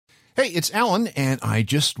Hey, it's Alan, and I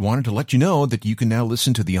just wanted to let you know that you can now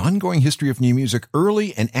listen to the ongoing history of new music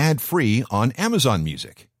early and ad-free on Amazon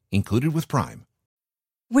Music, included with Prime.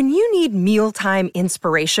 When you need mealtime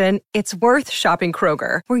inspiration, it's worth shopping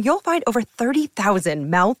Kroger, where you'll find over 30,000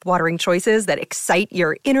 mouth-watering choices that excite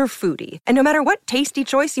your inner foodie. And no matter what tasty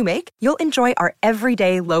choice you make, you'll enjoy our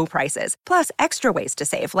everyday low prices, plus extra ways to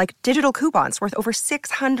save, like digital coupons worth over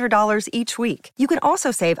 $600 each week. You can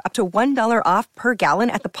also save up to $1 off per gallon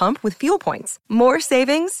at the pump with fuel points. More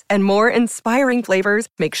savings and more inspiring flavors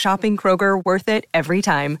make shopping Kroger worth it every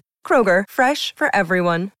time. Kroger, fresh for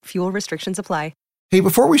everyone. Fuel restrictions apply. Hey,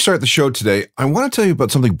 before we start the show today, I want to tell you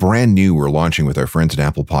about something brand new we're launching with our friends at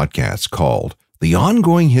Apple Podcasts called The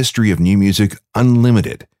Ongoing History of New Music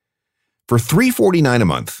Unlimited. For $3.49 a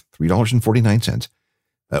month, $3.49,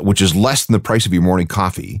 which is less than the price of your morning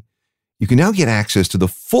coffee, you can now get access to the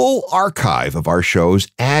full archive of our shows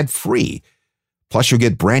ad-free. Plus, you'll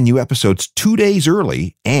get brand new episodes 2 days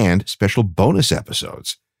early and special bonus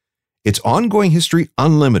episodes. It's Ongoing History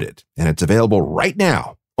Unlimited, and it's available right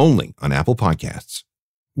now. Only on Apple Podcasts.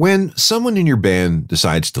 When someone in your band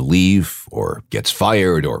decides to leave or gets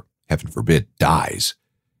fired or, heaven forbid, dies,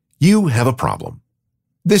 you have a problem.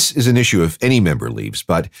 This is an issue if any member leaves,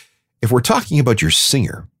 but if we're talking about your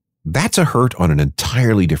singer, that's a hurt on an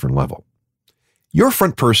entirely different level. Your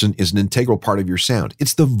front person is an integral part of your sound.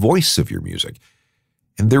 It's the voice of your music.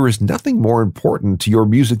 And there is nothing more important to your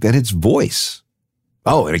music than its voice.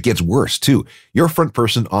 Oh, and it gets worse, too. Your front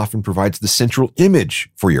person often provides the central image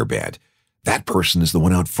for your band. That person is the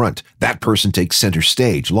one out front. That person takes center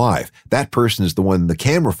stage live. That person is the one the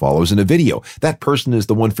camera follows in a video. That person is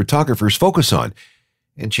the one photographers focus on.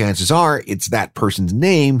 And chances are it's that person's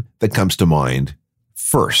name that comes to mind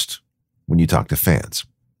first when you talk to fans.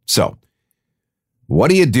 So, what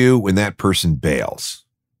do you do when that person bails?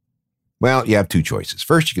 Well, you have two choices.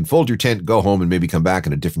 First, you can fold your tent, go home, and maybe come back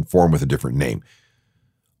in a different form with a different name.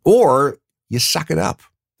 Or you suck it up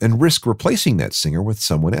and risk replacing that singer with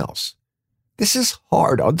someone else. This is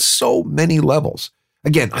hard on so many levels.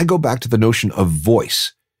 Again, I go back to the notion of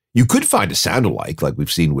voice. You could find a sound-alike, like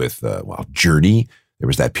we've seen with, Journey. There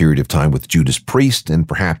was that period of time with Judas Priest and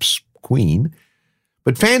perhaps Queen.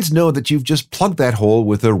 But fans know that you've just plugged that hole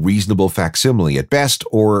with a reasonable facsimile at best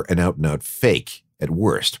or an out-and-out fake at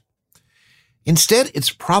worst. Instead, it's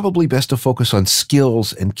probably best to focus on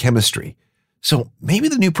skills and chemistry. So maybe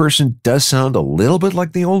the new person does sound a little bit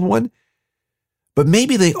like the old one, but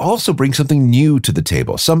maybe they also bring something new to the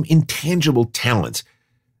table, some intangible talent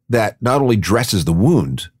that not only dresses the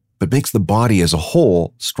wound, but makes the body as a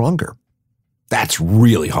whole stronger. That's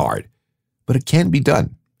really hard, but it can be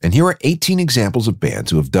done. And here are 18 examples of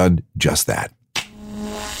bands who have done just that.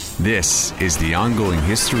 This is the Ongoing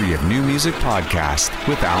History of New Music podcast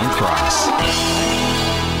with Alan Cross.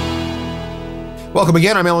 Welcome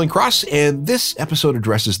again, I'm Alan Cross, and this episode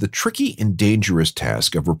addresses the tricky and dangerous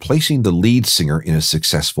task of replacing the lead singer in a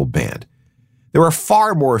successful band. There are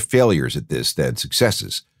far more failures at this than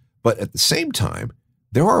successes, but at the same time,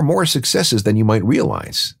 there are more successes than you might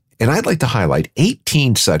realize. And I'd like to highlight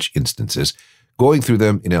 18 such instances, going through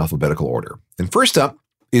them in alphabetical order. And first up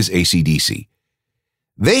is AC/DC.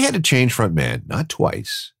 They had to change frontman not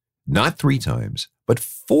twice, not 3 times, but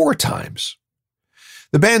 4 times.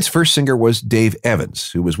 The band's first singer was Dave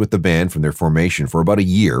Evans, who was with the band from their formation for about a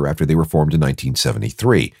year after they were formed in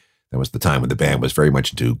 1973. That was the time when the band was very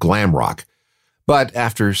much into glam rock. But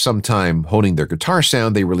after some time honing their guitar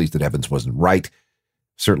sound, they realized that Evans wasn't right,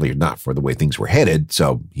 certainly not for the way things were headed,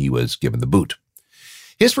 so he was given the boot.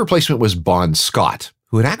 His replacement was Bon Scott,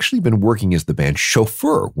 who had actually been working as the band's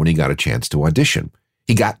chauffeur when he got a chance to audition.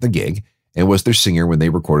 He got the gig and was their singer when they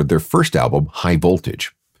recorded their first album, High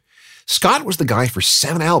Voltage. Scott was the guy for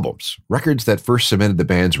 7 albums, records that first cemented the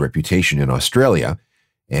band's reputation in Australia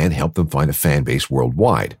and helped them find a fan base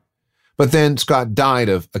worldwide. But then Scott died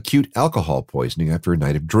of acute alcohol poisoning after a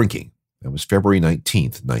night of drinking. That was February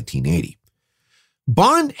 19th, 1980.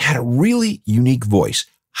 Bon had a really unique voice.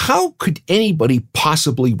 How could anybody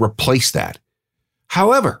possibly replace that?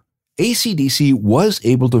 However, AC/DC was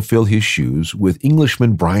able to fill his shoes with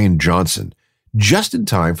Englishman Brian Johnson, just in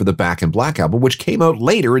time for the Back in Black album, which came out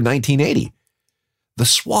later in 1980. The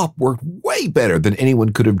swap worked way better than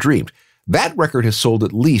anyone could have dreamed. That record has sold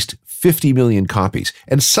at least 50 million copies,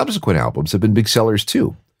 and subsequent albums have been big sellers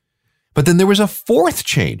too. But then there was a 4th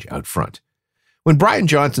change out front. When Brian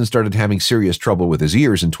Johnson started having serious trouble with his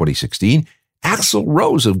ears in 2016, Axl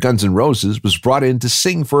Rose of Guns N' Roses was brought in to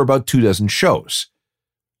sing for about 24 shows.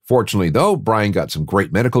 Fortunately, though, Brian got some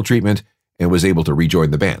great medical treatment and was able to rejoin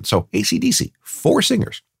the band. So AC/DC, 4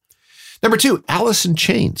 singers. Number 2, Alice in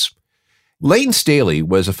Chains. Lane Staley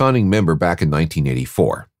was a founding member back in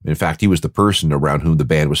 1984. In fact, he was the person around whom the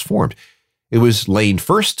band was formed. It was Lane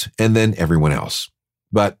first and then everyone else.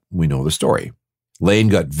 But we know the story. Lane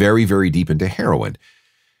got very, very deep into heroin.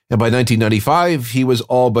 And by 1995, he was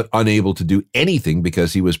all but unable to do anything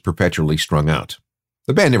because he was perpetually strung out.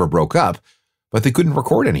 The band never broke up, but they couldn't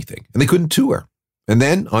record anything and they couldn't tour. And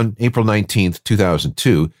then on April 19th,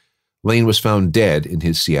 2002, Lane was found dead in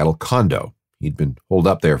his Seattle condo. He'd been holed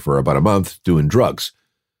up there for about a month doing drugs.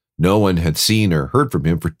 No one had seen or heard from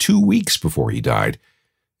him for 2 weeks before he died.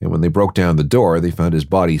 And when they broke down the door, they found his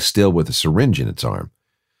body still with a syringe in its arm.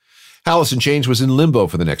 Alice in Chains was in limbo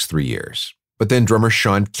for the next 3 years. But then drummer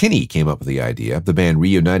Sean Kinney came up with the idea of the band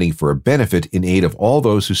reuniting for a benefit in aid of all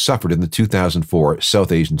those who suffered in the 2004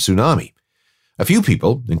 South Asian tsunami. A few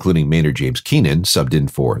people, including Maynard James Keenan, subbed in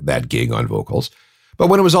for that gig on vocals. But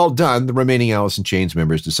when it was all done, the remaining Alice in Chains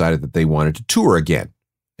members decided that they wanted to tour again.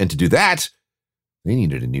 And to do that, they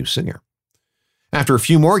needed a new singer. After a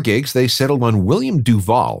few more gigs, they settled on William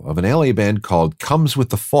Duvall of an LA band called Comes with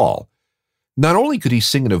the Fall. Not only could he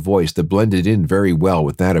sing in a voice that blended in very well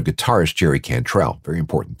with that of guitarist Jerry Cantrell, very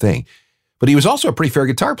important thing, but he was also a pretty fair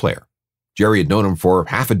guitar player. Jerry had known him for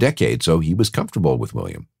half a decade, so he was comfortable with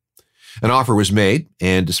William. An offer was made,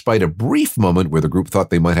 and despite a brief moment where the group thought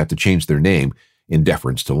they might have to change their name in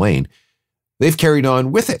deference to Lane, they've carried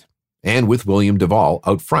on with it, and with William Duvall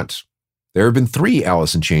out front. There have been 3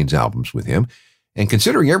 Alice in Chains albums with him, and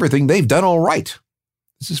considering everything, they've done all right.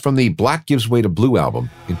 This is from the Black Gives Way to Blue album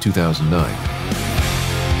in 2009.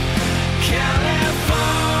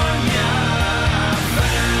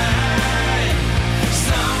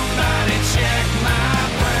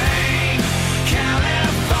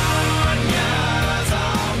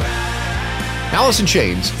 Alice in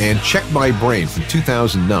Chains and Check My Brain from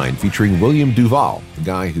 2009 featuring William Duvall, the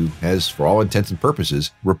guy who has, for all intents and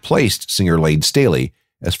purposes, replaced singer Lane Staley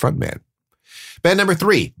as frontman. Band number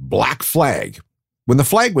 3, Black Flag. When the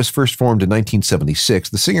Flag was first formed in 1976,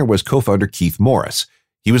 the singer was co-founder Keith Morris.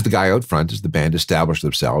 He was the guy out front as the band established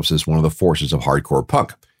themselves as one of the forces of hardcore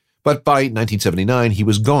punk. But by 1979, he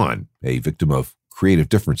was gone, a victim of creative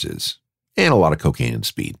differences and a lot of cocaine and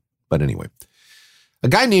speed. But anyway, a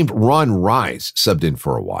guy named Ron Rise subbed in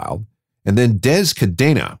for a while, and then Des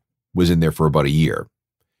Cadena was in there for about a year.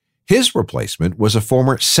 His replacement was a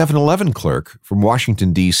former 7-Eleven clerk from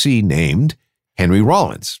Washington, D.C. named Henry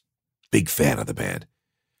Rollins. Big fan of the band.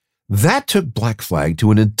 That took Black Flag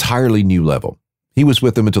to an entirely new level. He was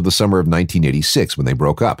with them until the summer of 1986 when they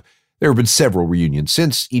broke up. There have been several reunions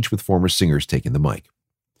since, each with former singers taking the mic.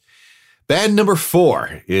 Band number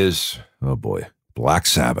 4 is, oh boy, Black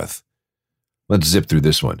Sabbath. Let's zip through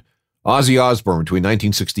this one. Ozzy Osbourne between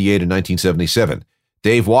 1968 and 1977.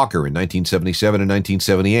 Dave Walker in 1977 and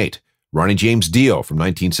 1978. Ronnie James Dio from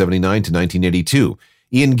 1979 to 1982.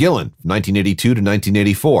 Ian Gillan from 1982 to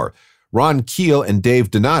 1984. Ron Keel and Dave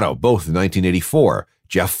Donato, both in 1984.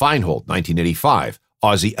 Jeff Feinholt, 1985.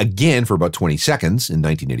 Ozzy again for about 20 seconds in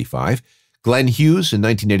 1985. Glenn Hughes in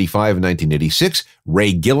 1985 and 1986.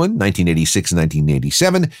 Ray Gillan, 1986 and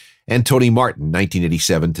 1987. And Tony Martin,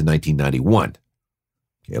 1987 to 1991.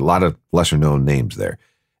 Okay, a lot of lesser-known names there.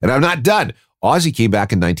 And I'm not done. Ozzy came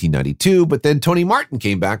back in 1992, but then Tony Martin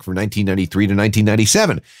came back from 1993 to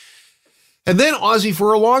 1997. And then Ozzy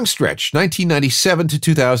for a long stretch, 1997 to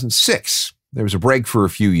 2006. There was a break for a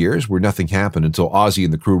few years where nothing happened until Ozzy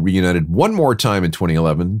and the crew reunited one more time in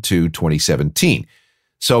 2011 to 2017.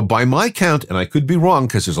 So by my count, and I could be wrong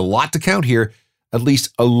because there's a lot to count here, at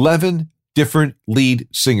least 11 different lead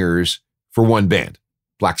singers for one band,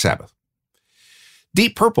 Black Sabbath.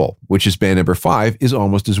 Deep Purple, which is band number 5, is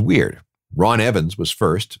almost as weird. Ron Evans was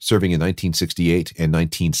first, serving in 1968 and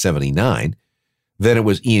 1979. Then it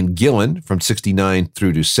was Ian Gillan from 69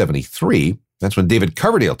 through to 73. That's when David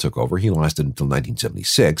Coverdale took over. He lasted until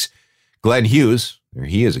 1976. Glenn Hughes, there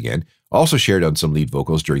he is again, also shared on some lead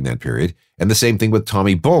vocals during that period, and the same thing with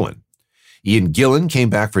Tommy Bolin. Ian Gillan came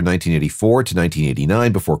back from 1984 to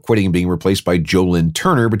 1989 before quitting and being replaced by Joe Lynn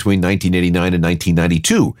Turner between 1989 and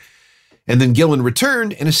 1992. And then Gillan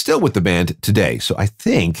returned and is still with the band today. So I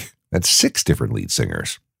think that's 6 different lead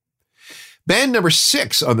singers. Band number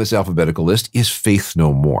 6 on this alphabetical list is Faith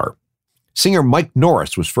No More. Singer Mike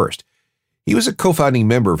Norris was first. He was a co-founding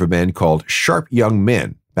member of a band called Sharp Young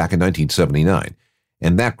Men back in 1979,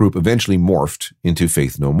 and that group eventually morphed into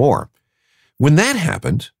Faith No More. When that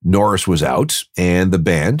happened, Norris was out, and the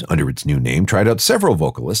band, under its new name, tried out several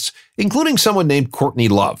vocalists, including someone named Courtney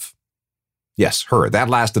Love. Yes, her. That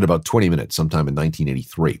lasted about 20 minutes sometime in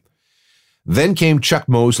 1983. Then came Chuck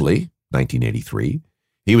Mosley, 1983.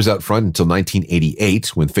 He was out front until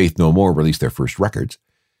 1988 when Faith No More released their first records.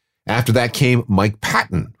 After that came Mike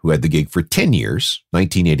Patton, who had the gig for 10 years,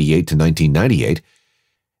 1988 to 1998.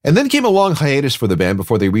 And then came a long hiatus for the band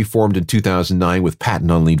before they reformed in 2009 with Patton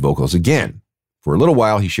on lead vocals again. For a little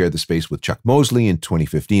while, he shared the space with Chuck Mosley in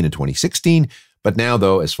 2015 and 2016. But now,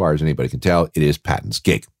 though, as far as anybody can tell, it is Patton's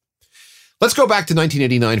gig. Let's go back to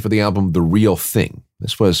 1989 for the album The Real Thing.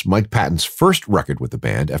 This was Mike Patton's first record with the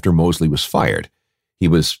band after Mosley was fired. He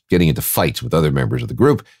was getting into fights with other members of the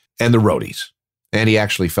group and the roadies. And he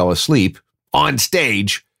actually fell asleep on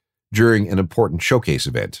stage during an important showcase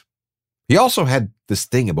event. He also had this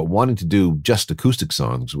thing about wanting to do just acoustic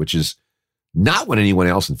songs, which is not what anyone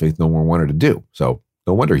else in Faith No More wanted to do. So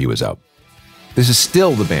no wonder he was out. This is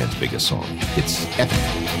still the band's biggest song. It's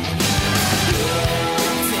epic.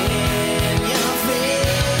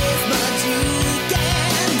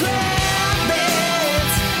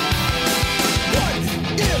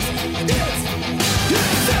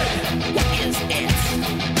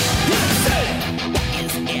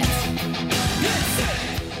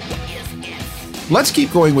 Let's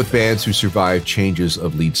keep going with bands who survived changes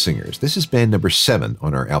of lead singers. This is band number 7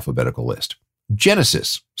 on our alphabetical list.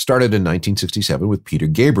 Genesis started in 1967 with Peter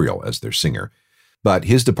Gabriel as their singer, but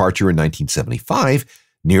his departure in 1975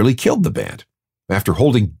 nearly killed the band. After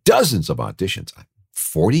holding dozens of auditions,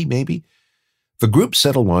 40 maybe, the group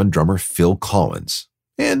settled on drummer Phil Collins.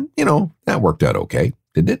 And, that worked out okay,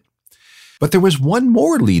 didn't it? But there was one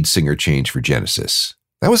more lead singer change for Genesis.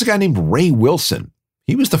 That was a guy named Ray Wilson.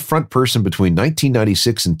 He was the front person between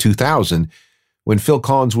 1996 and 2000 when Phil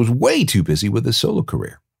Collins was way too busy with his solo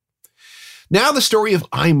career. Now the story of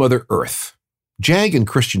I, Mother Earth. Jag and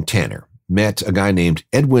Christian Tanner met a guy named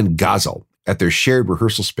Edwin Gazel at their shared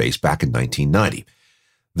rehearsal space back in 1990.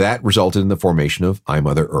 That resulted in the formation of I,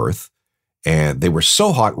 Mother Earth, and they were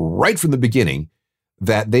so hot right from the beginning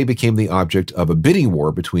that they became the object of a bidding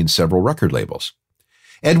war between several record labels.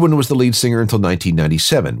 Edwin was the lead singer until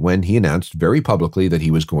 1997, when he announced very publicly that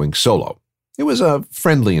he was going solo. It was a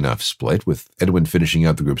friendly enough split, with Edwin finishing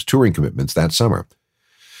out the group's touring commitments that summer.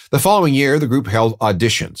 The following year, the group held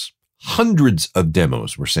auditions. Hundreds of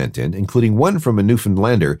demos were sent in, including one from a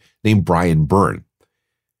Newfoundlander named Brian Byrne.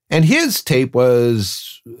 And his tape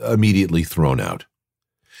was immediately thrown out.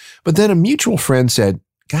 But then a mutual friend said,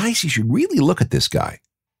 "Guys, you should really look at this guy."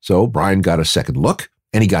 So Brian got a second look,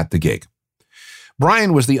 and he got the gig.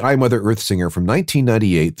 Brian was the I, Mother Earth singer from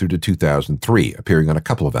 1998 through to 2003, appearing on a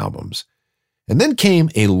couple of albums. And then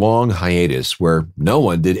came a long hiatus where no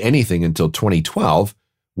one did anything until 2012,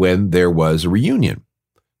 when there was a reunion.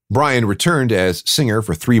 Brian returned as singer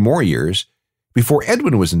for 3 more years before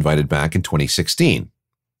Edwin was invited back in 2016.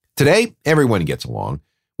 Today, everyone gets along,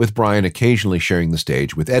 with Brian occasionally sharing the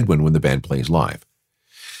stage with Edwin when the band plays live.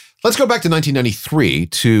 Let's go back to 1993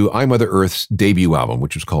 to I, Mother Earth's debut album,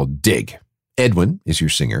 which was called Dig. Edwin is your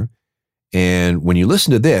singer, and when you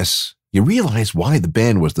listen to this, you realize why the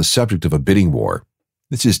band was the subject of a bidding war.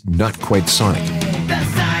 This is not quite Sonic.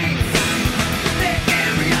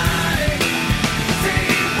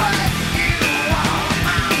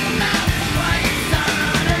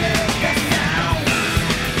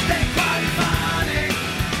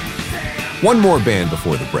 One more band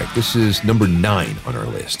before the break. This is number 9 on our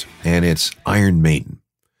list, and it's Iron Maiden.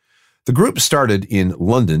 The group started in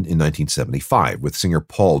London in 1975 with singer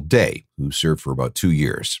Paul Day, who served for about 2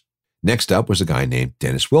 years. Next up was a guy named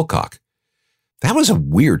Dennis Wilcock. That was a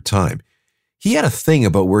weird time. He had a thing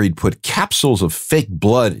about where he'd put capsules of fake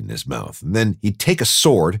blood in his mouth, and then he'd take a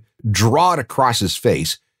sword, draw it across his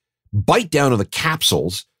face, bite down on the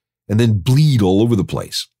capsules, and then bleed all over the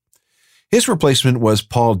place. His replacement was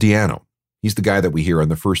Paul Di'Anno. He's the guy that we hear on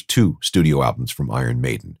the first 2 studio albums from Iron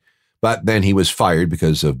Maiden. But then he was fired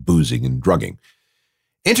because of boozing and drugging.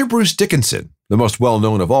 Enter Bruce Dickinson, the most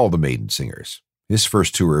well-known of all the Maiden singers. His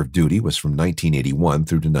first tour of duty was from 1981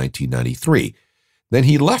 through to 1993. Then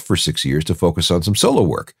he left for 6 years to focus on some solo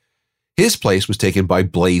work. His place was taken by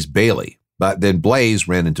Blaze Bayley, but then Blaze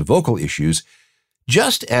ran into vocal issues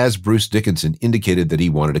just as Bruce Dickinson indicated that he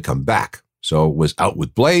wanted to come back. So was out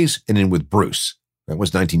with Blaze and in with Bruce. That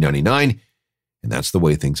was 1999, and that's the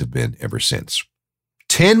way things have been ever since.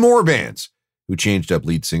 10 more bands who changed up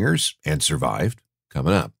lead singers and survived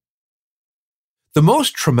coming up. The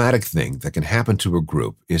most traumatic thing that can happen to a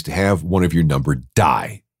group is to have one of your number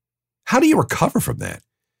die. How do you recover from that?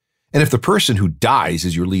 And if the person who dies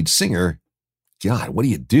is your lead singer, God, what do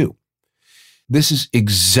you do? This is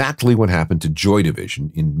exactly what happened to Joy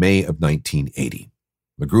Division in May of 1980.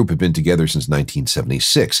 The group had been together since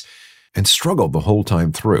 1976 and struggled the whole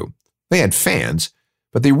time through. They had fans,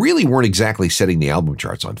 but they really weren't exactly setting the album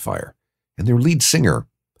charts on fire, and their lead singer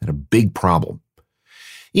had a big problem.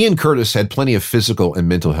 Ian Curtis had plenty of physical and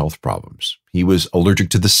mental health problems. He was allergic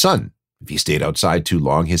to the sun. If he stayed outside too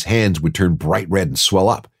long, his hands would turn bright red and swell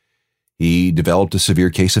up. He developed a severe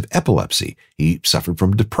case of epilepsy. He suffered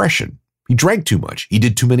from depression. He drank too much. He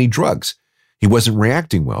did too many drugs. He wasn't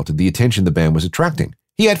reacting well to the attention the band was attracting.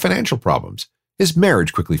 He had financial problems. His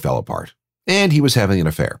marriage quickly fell apart. And he was having an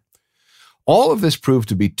affair. All of this proved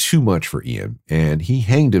to be too much for Ian, and he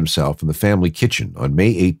hanged himself in the family kitchen on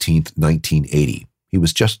May 18th, 1980. He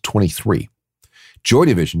was just 23. Joy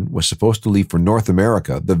Division was supposed to leave for North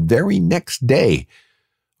America the very next day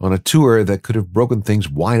on a tour that could have broken things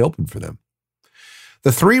wide open for them.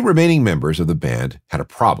 The three remaining members of the band had a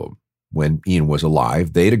problem. When Ian was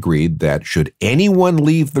alive, they'd agreed that should anyone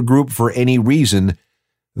leave the group for any reason,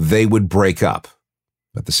 they would break up.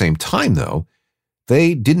 At the same time, though,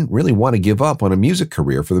 they didn't really want to give up on a music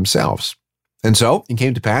career for themselves. And so it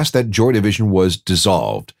came to pass that Joy Division was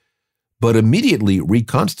dissolved, but immediately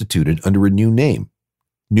reconstituted under a new name,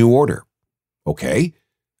 New Order. Okay,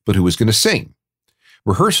 but who was going to sing?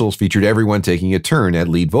 Rehearsals featured everyone taking a turn at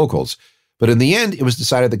lead vocals, but in the end, it was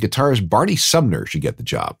decided that guitarist Barney Sumner should get the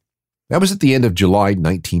job. That was at the end of July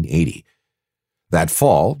 1980. That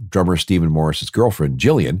fall, drummer Stephen Morris's girlfriend,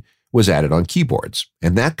 Jillian, was added on keyboards,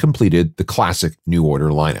 and that completed the classic New Order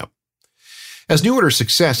lineup. As New Order's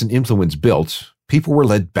success and influence built, people were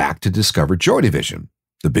led back to discover Joy Division.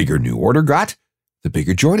 The bigger New Order got, the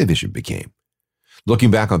bigger Joy Division became.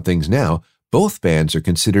 Looking back on things now, both bands are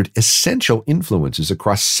considered essential influences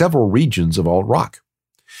across several regions of alt-rock.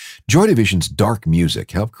 Joy Division's dark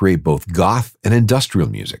music helped create both goth and industrial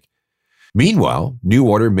music. Meanwhile, New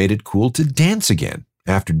Order made it cool to dance again,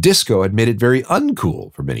 after disco had made it very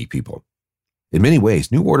uncool for many people. In many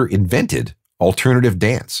ways, New Order invented alternative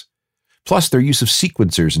dance. Plus, their use of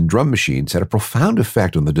sequencers and drum machines had a profound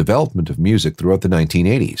effect on the development of music throughout the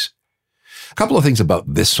 1980s. A couple of things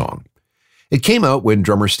about this song. It came out when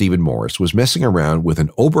drummer Stephen Morris was messing around with an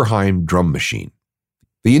Oberheim drum machine.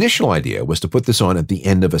 The initial idea was to put this on at the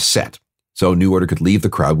end of a set, so New Order could leave the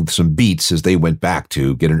crowd with some beats as they went back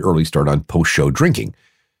to get an early start on post-show drinking.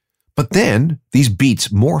 But then, these beats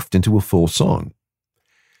morphed into a full song.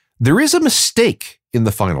 There is a mistake in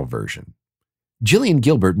the final version. Gillian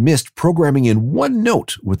Gilbert missed programming in one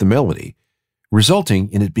note with the melody,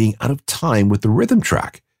 resulting in it being out of time with the rhythm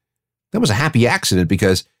track. That was a happy accident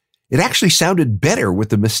because it actually sounded better with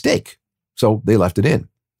the mistake, so they left it in.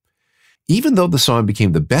 Even though the song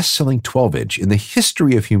became the best-selling 12-inch in the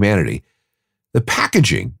history of humanity, the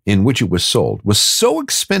packaging in which it was sold was so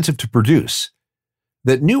expensive to produce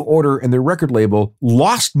that New Order and their record label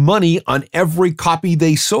lost money on every copy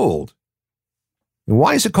they sold. And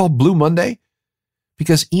why is it called Blue Monday?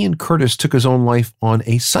 Because Ian Curtis took his own life on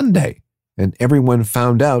a Sunday, and everyone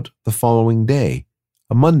found out the following day.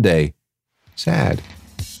 A Monday. Sad.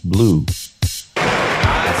 Blue.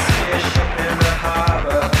 I see a ship in the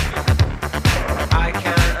harbor. I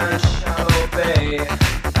can't shallow bay.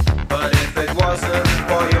 But if it wasn't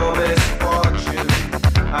for your misfortune,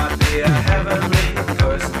 I'd be a heavenly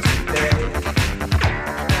person today.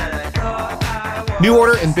 And I thought I was New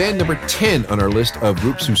Order and band number 10 on our list of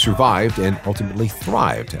groups who survived and ultimately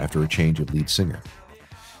thrived after a change of lead singer.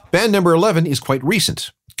 Band number 11 is quite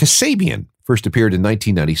recent. Kasabian first appeared in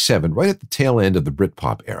 1997, right at the tail end of the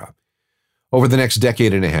Britpop era. Over the next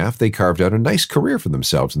decade and a half, they carved out a nice career for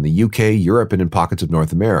themselves in the UK, Europe, and in pockets of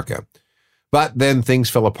North America. But then things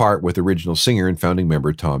fell apart with original singer and founding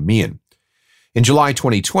member Tom Meehan. In July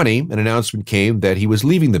 2020, an announcement came that he was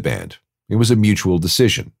leaving the band. It was a mutual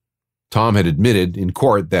decision. Tom had admitted in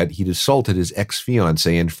court that he'd assaulted his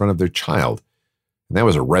ex-fiancée in front of their child, and that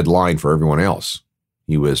was a red line for everyone else.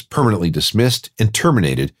 He was permanently dismissed and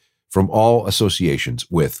terminated from all associations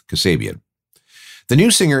with Kasabian. The new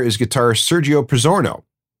singer is guitarist Sergio Pizzorno.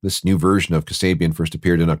 This new version of Kasabian first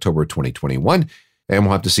appeared in October 2021, and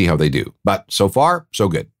we'll have to see how they do. But so far, so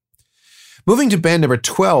good. Moving to band number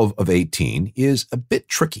 12 of 18 is a bit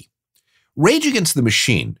tricky. Rage Against the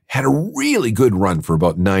Machine had a really good run for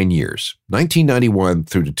about 9 years, 1991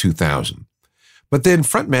 through to 2000. But then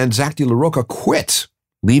frontman Zach De La Rocha quit,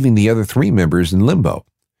 leaving the other three members in limbo.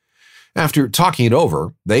 After talking it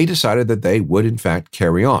over, they decided that they would in fact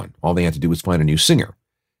carry on. All they had to do was find a new singer.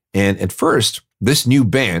 And at first, this new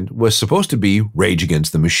band was supposed to be Rage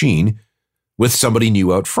Against the Machine with somebody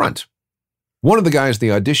new out front. One of the guys they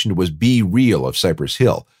auditioned was B Real of Cypress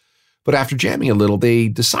Hill. But after jamming a little, they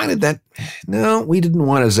decided that, no, we didn't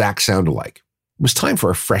want a Zach sound-alike. It was time for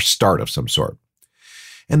a fresh start of some sort.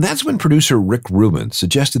 And that's when producer Rick Rubin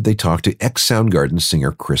suggested they talk to ex-Soundgarden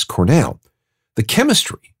singer Chris Cornell. The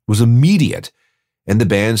chemistry was immediate, and the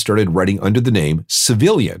band started writing under the name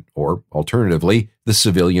Civilian, or alternatively, the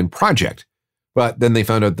Civilian Project. But then they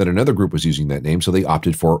found out that another group was using that name, so they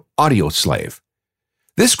opted for Audioslave.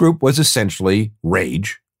 This group was essentially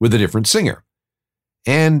Rage with a different singer.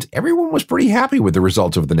 And everyone was pretty happy with the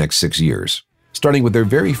results over the next 6 years, starting with their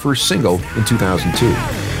very first single in 2002.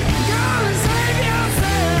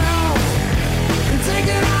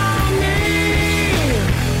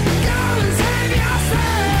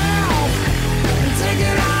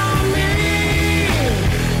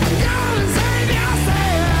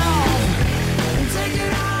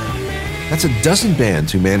 That's a dozen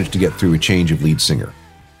bands who managed to get through a change of lead singer.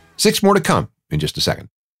 6 more to come in just a second.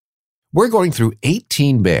 We're going through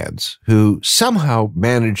 18 bands who somehow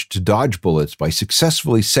managed to dodge bullets by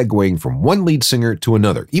successfully segueing from one lead singer to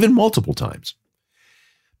another, even multiple times.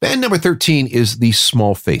 Band number 13 is the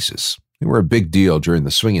Small Faces. They were a big deal during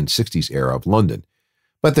the swinging 60s era of London.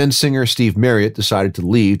 But then singer Steve Marriott decided to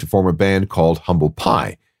leave to form a band called Humble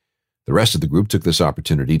Pie. The rest of the group took this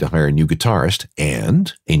opportunity to hire a new guitarist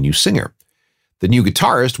and a new singer. The new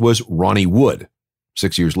guitarist was Ronnie Wood.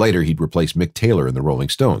 6 years later, he'd replaced Mick Taylor in the Rolling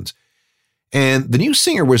Stones. And the new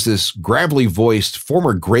singer was this gravelly-voiced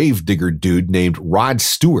former gravedigger dude named Rod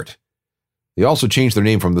Stewart. They also changed their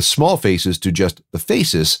name from the Small Faces to just the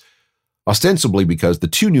Faces, ostensibly because the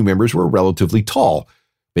two new members were relatively tall,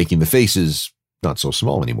 making the Faces not so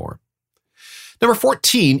small anymore. Number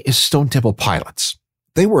 14 is Stone Temple Pilots.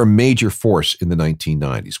 They were a major force in the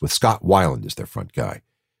 1990s, with Scott Weiland as their front guy.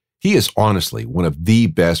 He is honestly one of the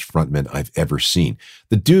best frontmen I've ever seen.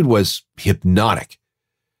 The dude was hypnotic.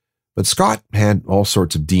 But Scott had all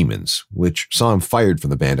sorts of demons, which saw him fired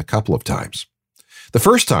from the band a couple of times. The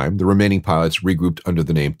first time, the remaining pilots regrouped under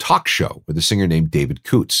the name Talk Show with a singer named David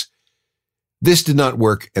Coots. This did not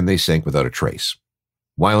work, and they sank without a trace.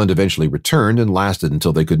 Weiland eventually returned and lasted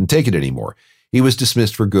until they couldn't take it anymore. He was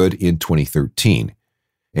dismissed for good in 2013.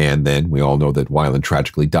 And then we all know that Weiland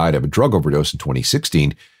tragically died of a drug overdose in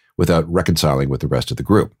 2016 without reconciling with the rest of the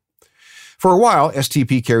group. For a while,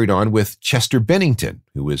 STP carried on with Chester Bennington,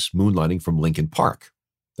 who was moonlighting from Linkin Park.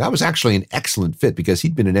 That was actually an excellent fit because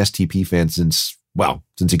he'd been an STP fan since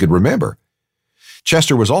he could remember.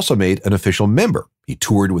 Chester was also made an official member. He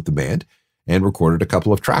toured with the band and recorded a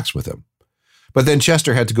couple of tracks with them. But then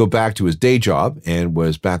Chester had to go back to his day job and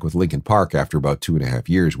was back with Linkin Park after about 2.5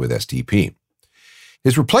 years with STP.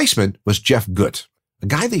 His replacement was Jeff Gutt, a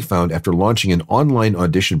guy they found after launching an online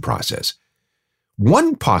audition process.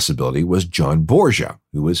 One possibility was John Borja,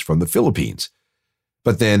 who was from the Philippines.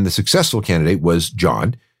 But then the successful candidate was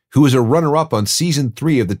John, who was a runner-up on season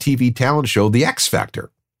 3 of the TV talent show The X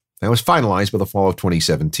Factor. That was finalized by the fall of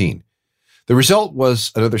 2017. The result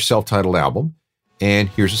was another self-titled album, and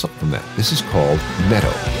here's a song from that. This is called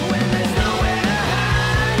Meadow.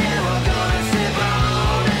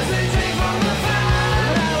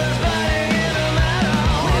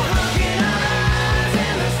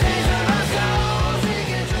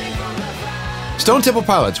 Stone Temple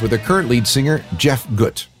Pilots with their current lead singer, Jeff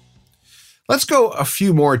Gutt. Let's go a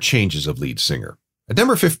few more changes of lead singer. At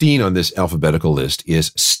number 15 on this alphabetical list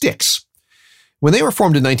is Styx. When they were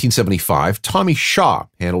formed in 1975, Tommy Shaw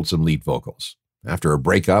handled some lead vocals. After a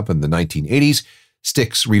breakup in the 1980s,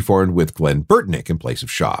 Styx reformed with Glenn Burtnick in place of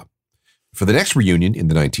Shaw. For the next reunion in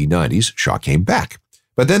the 1990s, Shaw came back.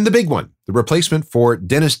 But then the big one, the replacement for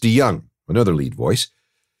Dennis DeYoung, another lead voice,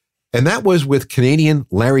 and that was with Canadian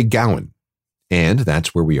Larry Gowan. And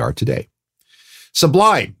that's where we are today.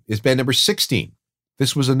 Sublime is band number 16.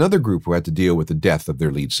 This was another group who had to deal with the death of their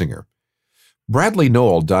lead singer. Bradley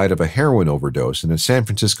Nowell died of a heroin overdose in a San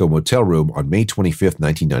Francisco motel room on May 25th,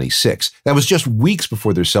 1996. That was just weeks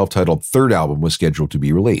before their self-titled third album was scheduled to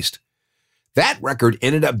be released. That record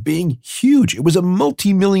ended up being huge. It was a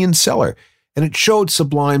multi-million seller, and it showed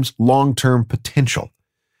Sublime's long-term potential.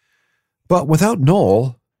 But without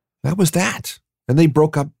Nowell, that was that, and they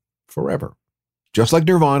broke up forever. Just like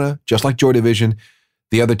Nirvana, just like Joy Division,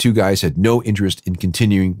 the other two guys had no interest in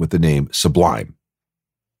continuing with the name Sublime.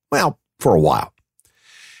 Well, for a while.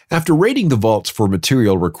 After raiding the vaults for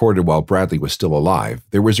material recorded while Bradley was still alive,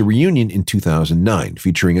 there was a reunion in 2009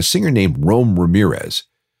 featuring a singer named Rome Ramirez.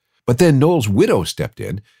 But then Nowell's widow stepped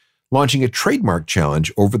in, launching a trademark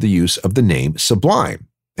challenge over the use of the name Sublime.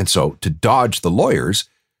 And so, to dodge the lawyers,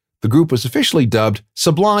 the group was officially dubbed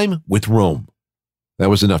Sublime with Rome. That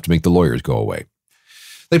was enough to make the lawyers go away.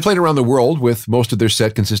 They played around the world with most of their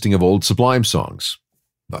set consisting of old Sublime songs.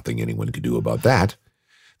 Nothing anyone could do about that.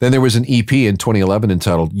 Then there was an EP in 2011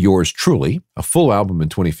 entitled Yours Truly, a full album in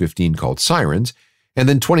 2015 called Sirens, and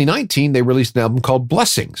then 2019 they released an album called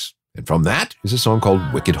Blessings. And from that is a song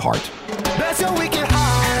called Wicked Heart. Bless your wicked heart.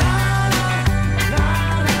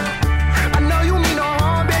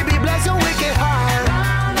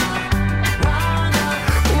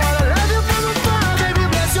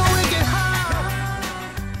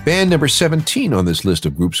 Band number 17 on this list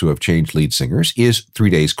of groups who have changed lead singers is 3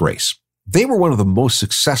 Days Grace. They were one of the most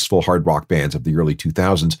successful hard rock bands of the early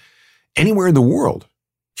 2000s anywhere in the world.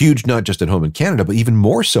 Huge not just at home in Canada, but even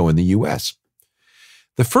more so in the US.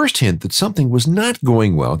 The first hint that something was not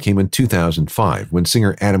going well came in 2005 when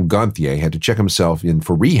singer Adam Gonthier had to check himself in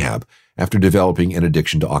for rehab after developing an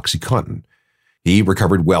addiction to OxyContin. He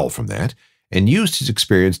recovered well from that and used his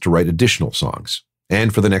experience to write additional songs.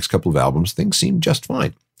 And for the next couple of albums, things seemed just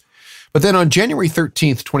fine. But then on January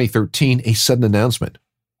 13th, 2013, a sudden announcement.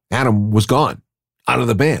 Adam was gone, out of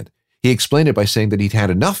the band. He explained it by saying that he'd had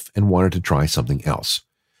enough and wanted to try something else.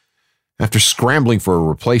 After scrambling for a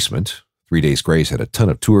replacement, 3 Days Grace had a ton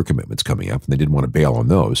of tour commitments coming up, and they didn't want to bail on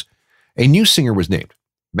those. A new singer was named,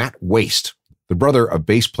 Matt Waste, the brother of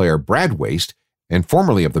bass player Brad Waste, and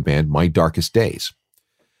formerly of the band My Darkest Days.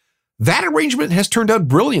 That arrangement has turned out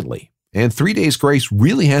brilliantly, and 3 Days Grace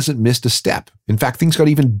really hasn't missed a step. In fact, things got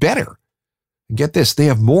even better. And get this, they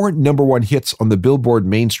have more number one hits on the Billboard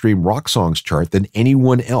mainstream rock songs chart than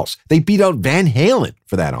anyone else. They beat out Van Halen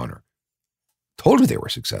for that honor. Told you they were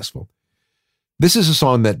successful. This is a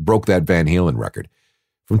song that broke that Van Halen record.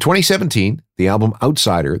 From 2017, the album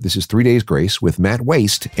Outsider, this is 3 Days Grace with Matt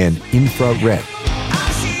Waste and Infrared.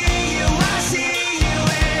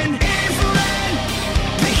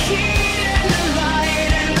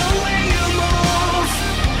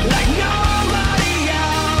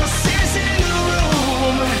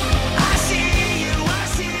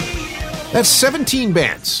 That's 17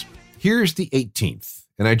 bands. Here's the 18th,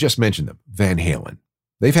 and I just mentioned them, Van Halen.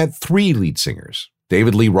 They've had 3 lead singers,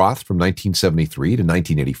 David Lee Roth from 1973 to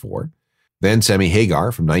 1984, then Sammy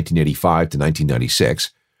Hagar from 1985 to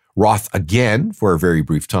 1996, Roth again for a very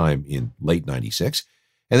brief time in late 96,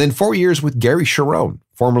 and then 4 years with Gary Cherone,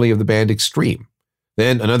 formerly of the band Extreme.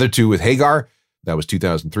 Then another 2 with Hagar, that was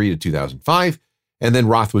 2003 to 2005, and then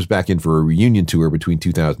Roth was back in for a reunion tour between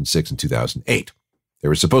 2006 and 2008. There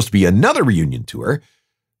was supposed to be another reunion tour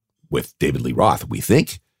with David Lee Roth, we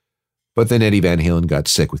think, but then Eddie Van Halen got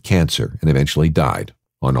sick with cancer and eventually died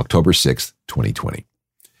on October 6th, 2020.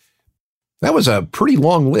 That was a pretty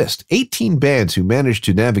long list, 18 bands who managed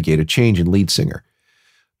to navigate a change in lead singer.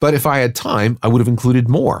 But if I had time, I would have included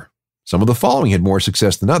more. Some of the following had more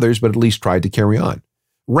success than others, but at least tried to carry on.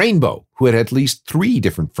 Rainbow, who had at least 3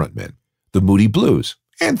 different frontmen. The Moody Blues,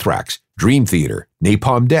 Anthrax, Dream Theater,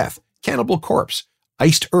 Napalm Death, Cannibal Corpse,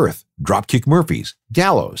 Iced Earth, Dropkick Murphys,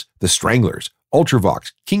 Gallows, The Stranglers,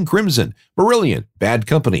 Ultravox, King Crimson, Marillion, Bad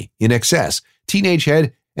Company, In Excess, Teenage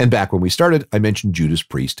Head, and back when we started, I mentioned Judas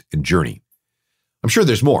Priest and Journey. I'm sure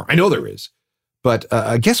there's more. I know there is. But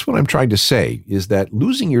I guess what I'm trying to say is that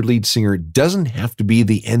losing your lead singer doesn't have to be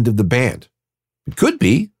the end of the band. It could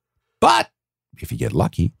be, but if you get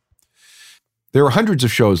lucky. There are hundreds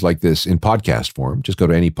of shows like this in podcast form. Just go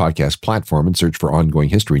to any podcast platform and search for Ongoing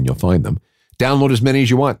History and you'll find them. Download as many as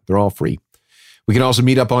you want. They're all free. We can also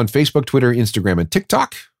meet up on Facebook, Twitter, Instagram, and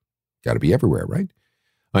TikTok. Got to be everywhere, right?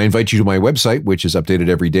 I invite you to my website, which is updated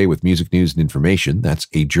every day with music news and information. That's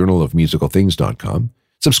ajournalofmusicalthings.com.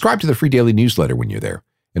 Subscribe to the free daily newsletter when you're there.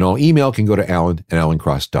 And all email can go to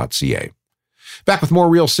alan@alancross.ca. Back with more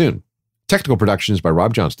real soon. Technical production is by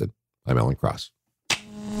Rob Johnston. I'm Alan Cross.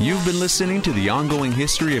 You've been listening to the Ongoing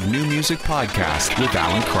History of New Music podcast with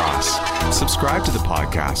Alan Cross. Subscribe to the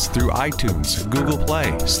podcast through iTunes, Google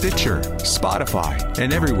Play, Stitcher, Spotify,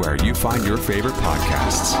 and everywhere you find your favorite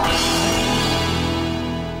podcasts.